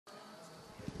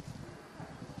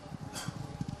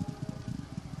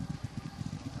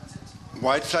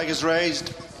White flag is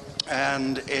raised,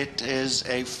 and it is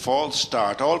a false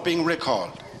start, all being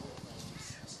recalled.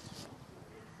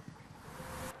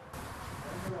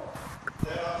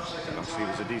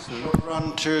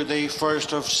 Run to the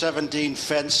first of 17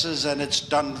 fences, and it's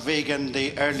Dunvegan,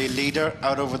 the early leader.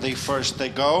 Out over the first they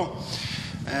go,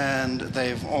 and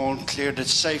they've all cleared it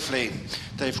safely.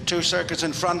 They've two circuits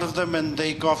in front of them in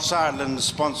the Goffs Ireland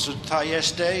sponsored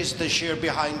Thyestes. This year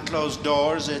behind closed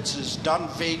doors, it's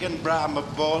Dunvegan, Brahma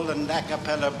Bull and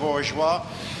Acapella Bourgeois.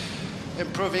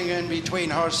 Improving in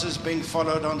between horses, being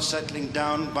followed on settling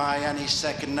down by Any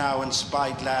Second Now and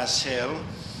Spyglass Hill.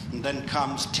 And then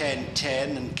comes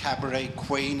 10-10 and Cabaret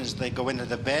Queen as they go into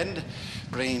the bend,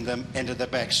 bringing them into the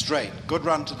back straight. Good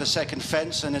run to the second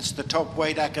fence, and it's the top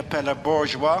weight Acapella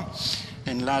Bourgeois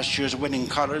in last year's winning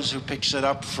colours who picks it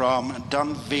up from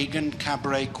Dunvegan,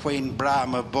 Cabaret Queen,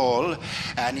 Brahma Bull.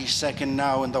 Any Second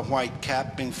Now in the white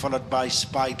cap, being followed by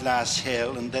Spyglass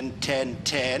Hill, and then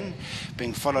 10-10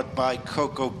 being followed by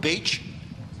Coko Beach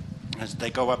as they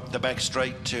go up the back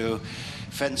straight to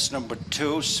fence number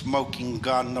 2, Smoking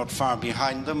Gun not far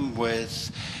behind them,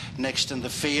 with next in the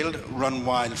field Run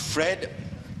Wild Fred.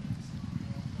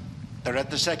 They're at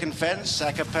the second fence,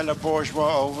 Acapella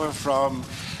Bourgeois over from,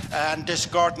 and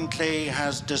discordantly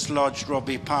has dislodged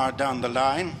Robbie Parr down the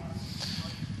line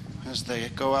as they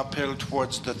go uphill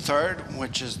towards the third,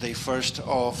 which is the first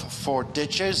of 4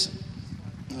 ditches,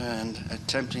 and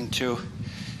attempting to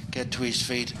get to his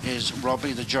feet is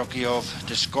Robbie, the jockey of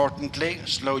Discordantly.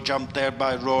 Slow jump there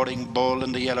by Roaring Bull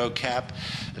in the yellow cap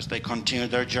as they continue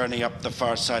their journey up the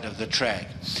far side of the track.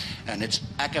 And it's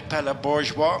Acapella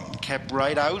Bourgeois, kept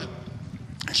right out.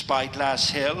 Spyglass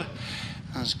Hill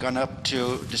has gone up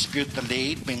to dispute the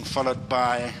lead, being followed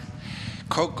by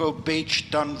Coko Beach,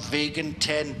 Dunvegan,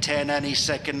 10-10, Any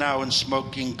Second Now and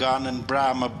Smoking Gun and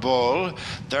Brahma Bull.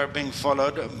 They're being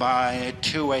followed by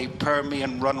 2A Permy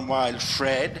and Run Wild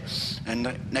Fred.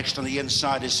 And next on the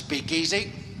inside is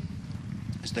Speakeasy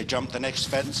as they jump the next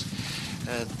fence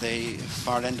at the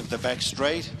far end of the back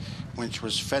straight, which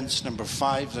was fence number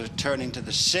 5. They're turning to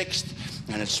the 6th,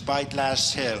 and it's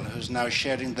Spyglass Hill who's now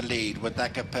sharing the lead, with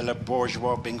Acapella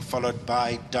Bourgeois being followed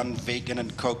by Dunvegan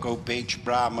and Coko Beach,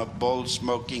 Brahma Bull,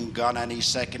 Smoking Gun, Any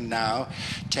Second Now.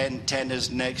 10-10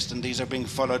 is next, and these are being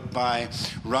followed by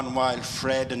Run Wild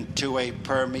Fred and 2A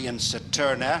Permy and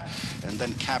Saturna, and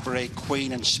then Cabaret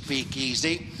Queen and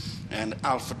Speakeasy. And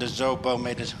Alpha de Zobo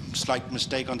made a slight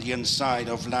mistake on the inside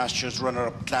of last year's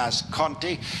runner-up Class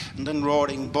Conti. And then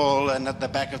Roaring Bull, and at the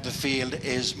back of the field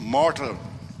is Mortal.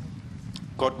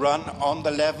 Good run on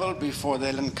the level before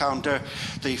they'll encounter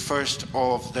the first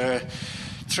of their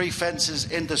 3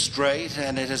 fences in the straight,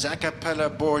 and it is Acapella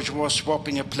Bourgeois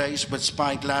swapping a place with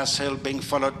Spyglass Hill being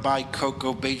followed by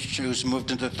Coko Beach, who's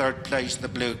moved into 3rd place, the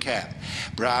blue cap.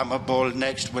 Brahma Bull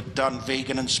next with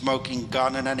Dunvegan and Smoking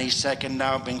Gun, and Any Second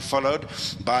Now being followed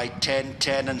by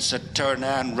 10-10 and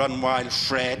Saturna and Run Wild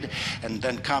Fred. And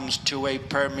then comes 2A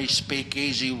Permy,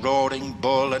 Speakeasy, Roaring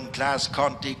Bull and Class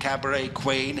Conti, Cabaret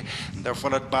Queen. And they're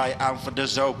followed by Alpha de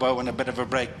Zobo and a bit of a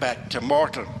break back to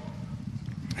Mortal.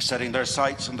 Setting their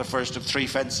sights on the first of 3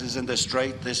 fences in the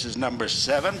straight. This is number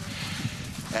 7,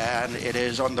 and it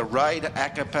is on the right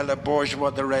Acapella Bourgeois,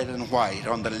 the red and white.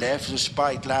 On the left is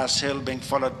Spyglass Hill being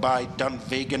followed by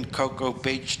Dunvegan, Coko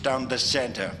Beach down the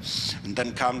center, and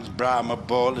then comes Brahma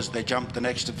Bull as they jump the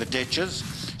next of the ditches.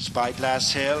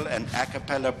 Spyglass Hill and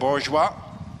Acapella Bourgeois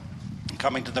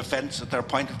coming to the fence at their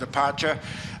point of departure,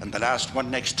 and the last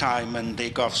one next time in the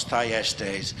Goffs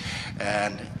Thyestes.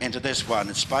 And into this one,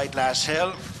 it's Spyglass Hill,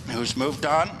 who's moved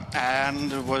on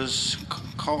and was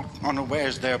caught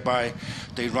unawares there by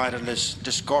the riderless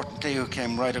Discordantly, who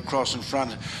came right across in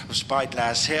front of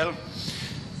Spyglass Hill.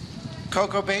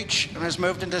 Coko Beach has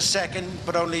moved into 2nd,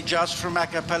 but only just from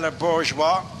Acapella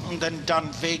Bourgeois, and then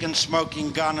Dunvegan,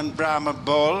 Smoking Gun and Brahma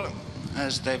Bull.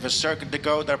 As they've a circuit to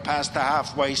go, they're past the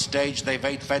halfway stage. They've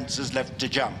 8 fences left to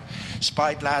jump.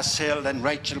 Spyglass Hill and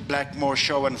Rachel Blackmore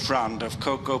show in front of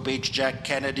Coko Beach, Jack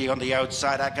Kennedy on the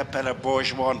outside, Acapella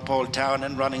Bourgeois and Paul Town,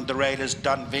 and running the rail is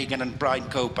Dunvegan and Brian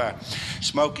Cooper.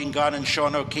 Smoking Gun and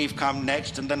Sean O'Keefe come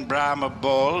next, and then Brahma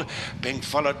Bull being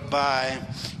followed by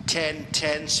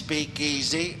 10-10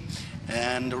 Speakeasy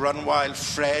and Run Wild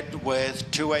Fred with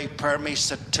 2A Permy,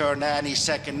 Saturna. Any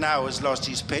Second Now has lost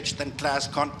his pitch. Then Class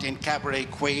Conti and Cabaret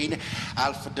Queen,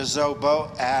 Alpha de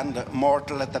Zobo and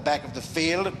Mortal at the back of the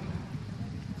field.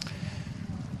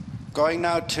 Going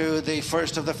now to the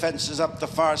first of the fences up the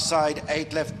far side,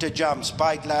 8 left to jump.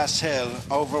 Spyglass Hill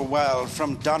over well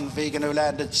from Dunvegan, who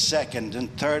landed second.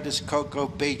 And third is Coko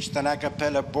Beach, then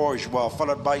Acapella Bourgeois,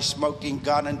 followed by Smoking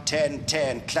Gun and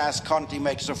 10-10. Class Conti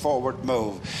makes a forward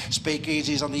move.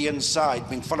 Speakeasy's on the inside,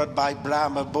 being followed by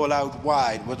Brahma Bull out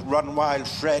wide, with Run Wild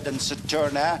Fred and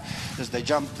Saturna as they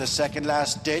jump the second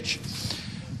last ditch.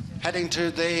 Heading to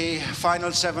the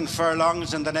final 7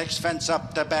 furlongs and the next fence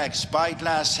up the back,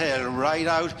 Spyglass Hill right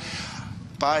out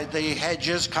by the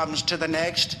hedges comes to the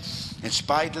next. It's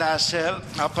Spyglass Hill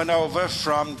up and over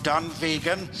from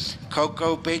Dunvegan.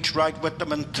 Coko Beach right with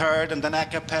them in third, and then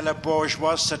Acapella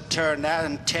Bourgeois, Saturna,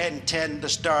 and 10-10 the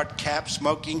start cap.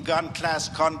 Smoking Gun, Class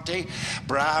Conti,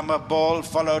 Brahma Bull,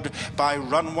 followed by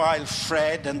Run Wild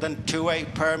Fred, and then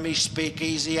 2A Permy,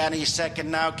 Speakeasy, Annie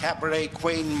second now, Cabaret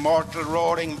Queen, Mortal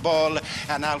Roaring Bull,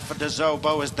 and Alpha de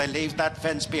Zobo as they leave that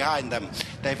fence behind them.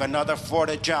 They've another 4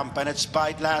 to jump, and it's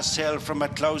Spyglass Hill from a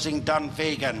closing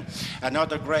Dunvegan.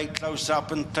 Another great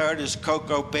close-up, and third is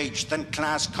Coko Beach, then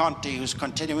Class Conti, who's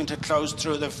continuing to close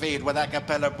through the field with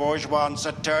Acapella Bourgeois and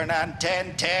Saturna, and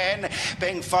 10-10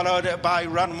 being followed by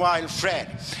Run Wild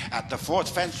Fred. At the 4th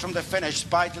fence from the finish,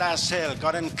 Spyglass Hill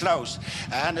got in close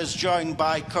and is joined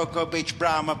by Coko Beach.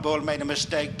 Brahma Bull made a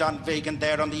mistake. Dunvegan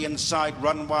there on the inside.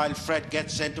 Run Wild Fred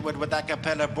gets into it with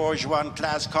Acapella Bourgeois and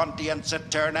Class Conti and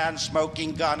Saturna, and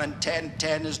Smoking Gun, and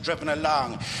 10-10 is driven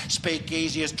along.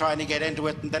 Speakeasy is trying to get into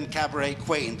it, and then Cabaret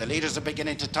Queen. The leaders are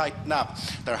beginning to tighten up.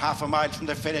 They're half a mile from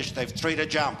the finish. They've 3 to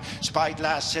jump.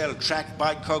 Spyglass Hill tracked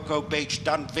by Coko Beach,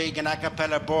 Dunvegan,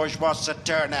 Acapella Bourgeois,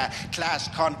 Saturna. Class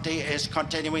Conti is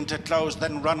continuing to close,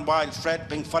 then Run Wild Fred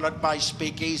being followed by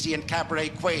Speakeasy and Cabaret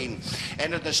Queen.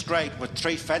 Into the straight with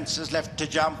 3 fences left to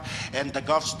jump in the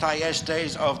Goffs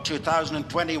Thyestes of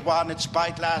 2021. It's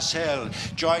Spyglass Hill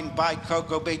joined by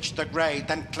Coko Beach the grey,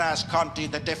 then Class Conti,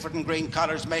 the different green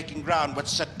colours making ground with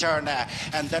Saturna,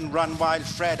 and then Run Wild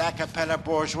Fred. Acapella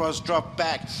Bourgeois drop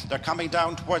back. They're coming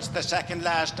down towards the second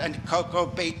last, and Coko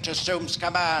Beach assumes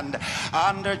command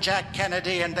under Jack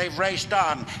Kennedy, and they've raced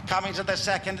on. Coming to the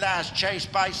second last,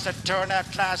 chased by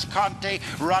Saturna, Class Conti,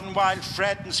 Run Wild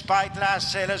Fred, and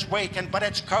Spyglass Hill is weakened, but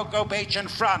it's Coko Beach in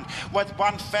front with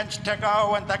 1 fence to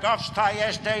go, and the Goffs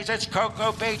Thyestes, it's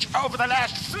Coko Beach over the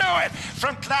last fluid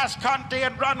from Class Conti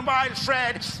and Run Wild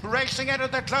Fred, racing into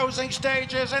the closing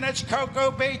stages, and it's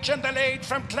Coko Beach in the lead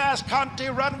from Class Conti.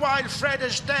 Run Wild Fred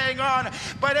is staying on,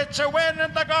 but it's a win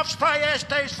in the Goffs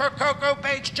Thyestes for Coko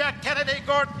Beach, Jack Kennedy,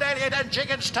 Gordon Elliott, and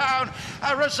Gigginstown.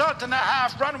 A result and a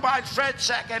half. Run Wild Fred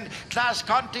second, Class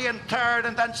Conti in third,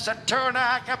 and then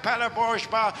Saturna, Acapella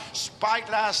Bourgeois,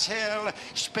 Spyglass Hill,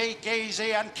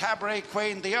 Speakeasy, and Cabaret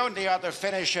Queen, the only other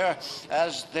finisher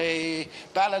as the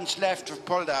balance left have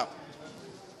pulled up.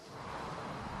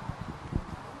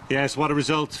 Yes, what a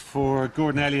result for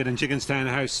Gordon Elliott and Gigginstown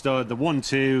House Stud. The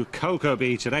 1-2, Coko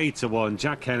Beach at 8-1.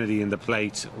 Jack Kennedy in the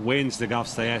plate wins the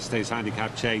Goffs Thyestes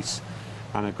handicap chase.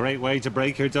 And a great way to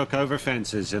break your duck over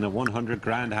fences in a 100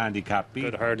 grand handicap.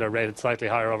 Good hurdler, rated slightly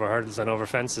higher over hurdles than over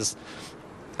fences.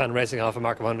 And racing off a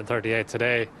mark of 138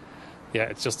 today. Yeah,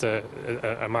 it's just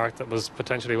a mark that was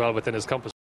potentially well within his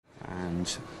compass.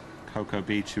 And Coko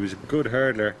Beach, who was a good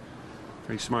hurdler,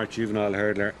 very smart juvenile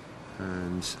hurdler.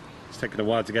 And it's taken a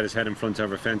while to get his head in front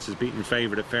over fences. Beaten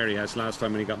favourite at Fairyhouse last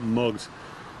time when he got mugged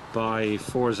by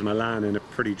Forza Milan in a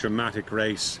pretty dramatic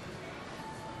race.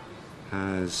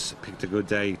 Has picked a good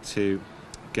day to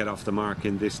get off the mark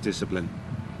in this discipline.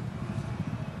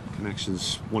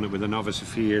 Connections won it with a novice a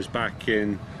few years back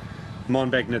in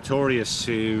Monbeg Notorious,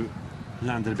 who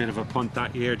landed a bit of a punt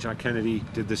that year. Jack Kennedy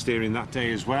did the steering that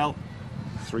day as well.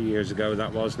 3 years ago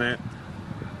that was now.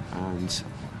 And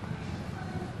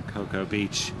Coko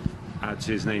Beach adds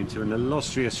his name to an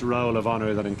illustrious roll of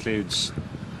honour that includes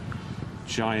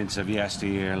giants of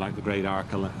yesteryear like the great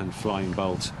Arkle and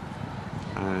Flyingbolt.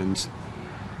 And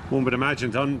one would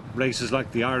imagine on races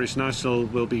like the Irish National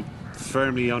will be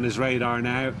firmly on his radar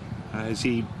now. Is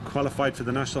he qualified for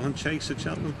the National Hunt Chase at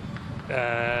Cheltenham?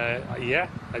 Yeah,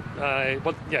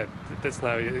 well, yeah. This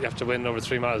now you have to win over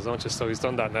 3 miles, don't you? So he's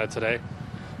done that now today.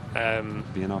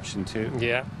 Be an option too.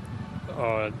 Yeah,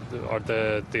 or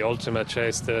the ultimate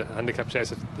chase, the handicap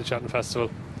chase at the Cheltenham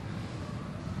Festival.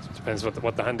 Depends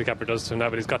what the handicapper does to him now,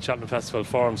 but he's got Cheltenham Festival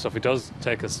form, so if he does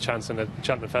take his chance in a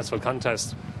Cheltenham Festival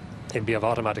contest, he'd be of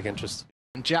automatic interest.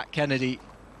 And Jack Kennedy,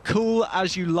 cool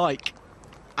as you like,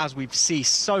 as we've seen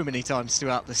so many times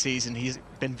throughout the season. He's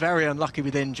been very unlucky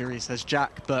with injuries, as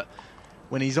Jack, but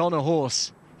when he's on a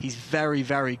horse, he's very,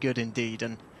 very good indeed.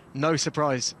 And no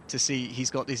surprise to see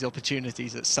he's got these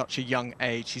opportunities at such a young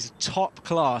age. He's a top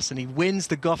class, and he wins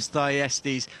the Goffs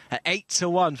Thyestes at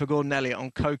 8-1 for Gordon Elliott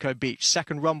on Coko Beach.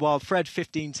 Second, Run Wild Fred,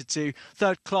 15-2.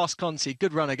 Third, Class Conti,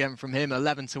 good run again from him,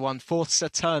 11-1. Fourth,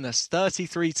 Saturnas,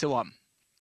 33-1.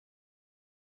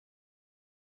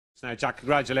 Now, Jack,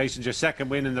 congratulations, your second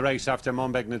win in the race after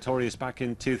Monbeg Notorious back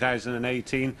in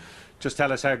 2018. Just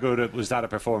tell us how good was that a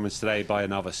performance today by a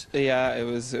novice? Yeah, it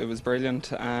was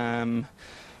brilliant.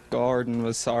 Gordon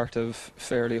was sort of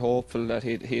fairly hopeful that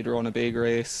he'd run a big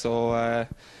race, so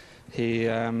he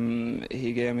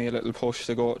gave me a little push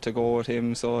to go with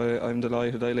him. So I'm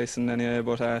delighted I listened anyway.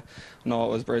 But no, it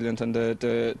was brilliant, and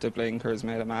the blinkers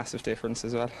made a massive difference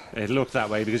as well. It looked that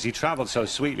way because he travelled so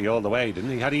sweetly all the way, didn't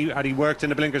he? Had he worked in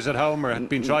the blinkers at home or had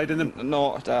been tried in them?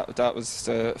 No, that was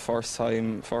the first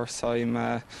time.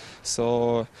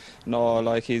 So no,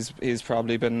 like he's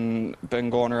probably been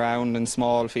going around in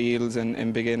small fields and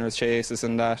in beginners chases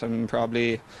and that, and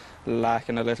probably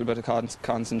lacking a little bit of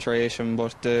concentration,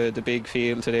 but the big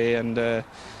field today and the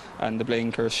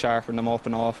blinkers sharpened him up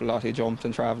an awful lot. He jumped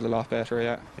and travelled a lot better,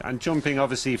 yeah. And jumping,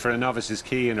 obviously, for a novice is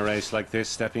key in a race like this,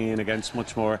 stepping in against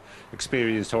much more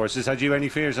experienced horses. Had you any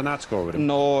fears on that score with him?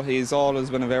 No, he's always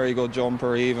been a very good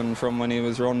jumper, even from when he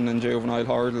was running in juvenile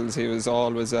hurdles. He was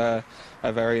always a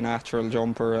very natural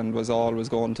jumper and was always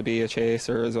going to be a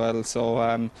chaser as well. So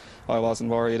I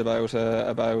wasn't worried about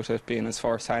it being his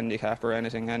first handicap or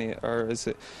anything, or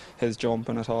his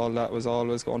jumping at all. That was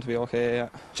always going to be okay, yeah.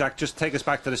 Jack, just take us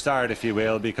back to the start, if you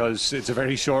will, because it's a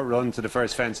very short run to the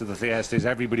first fence of the Thyestes.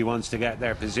 Everybody wants to get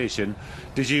their position.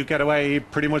 Did you get away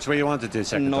pretty much where you wanted to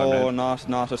second time round? No,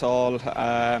 not at all.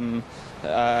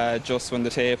 Just when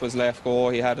the tape was left go,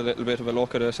 he had a little bit of a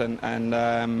look at it,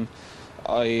 and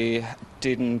I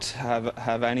didn't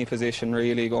have any position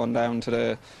really going down to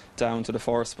the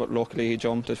first, but luckily he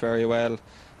jumped it very well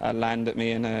and landed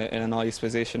me in a nice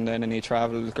position then, and he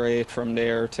travelled great from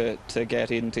there to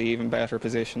get into even better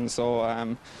positions. So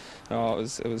no,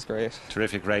 it was great.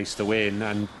 Terrific race to win,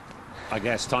 and I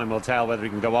guess time will tell whether he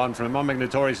can go on from it. Monbeg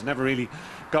Notorious never really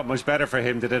got much better for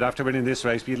him, did it, after winning this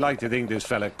race? But you'd like to think this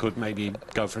fella could maybe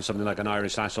go for something like an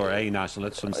Irish national or a national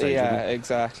at some stage. Yeah,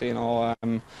 exactly. You know,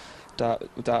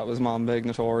 that was Monbeg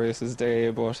Notorious's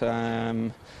day, but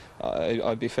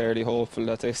I'd be fairly hopeful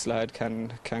that this lad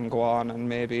can go on and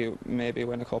maybe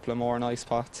win a couple of more nice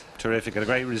pots. Terrific, and a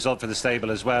great result for the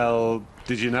stable as well.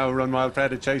 Did you know Run Wild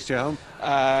Fred had chased you home?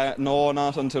 No,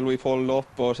 not until we pulled up,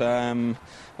 but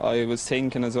I was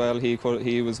thinking as well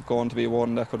he was going to be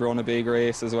one that could run a big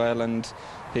race as well, and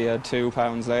he had 2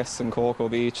 pounds less than Coko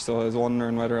Beach, so I was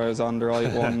wondering whether I was on the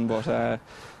right one, but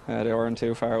they weren't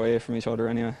too far away from each other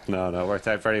anyway. No, it worked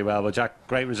out very well. Well, Jack,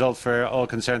 great result for all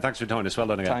concerned. Thanks for joining us. Well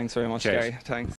done again. Thanks very much, Cheers. Gary. Thanks.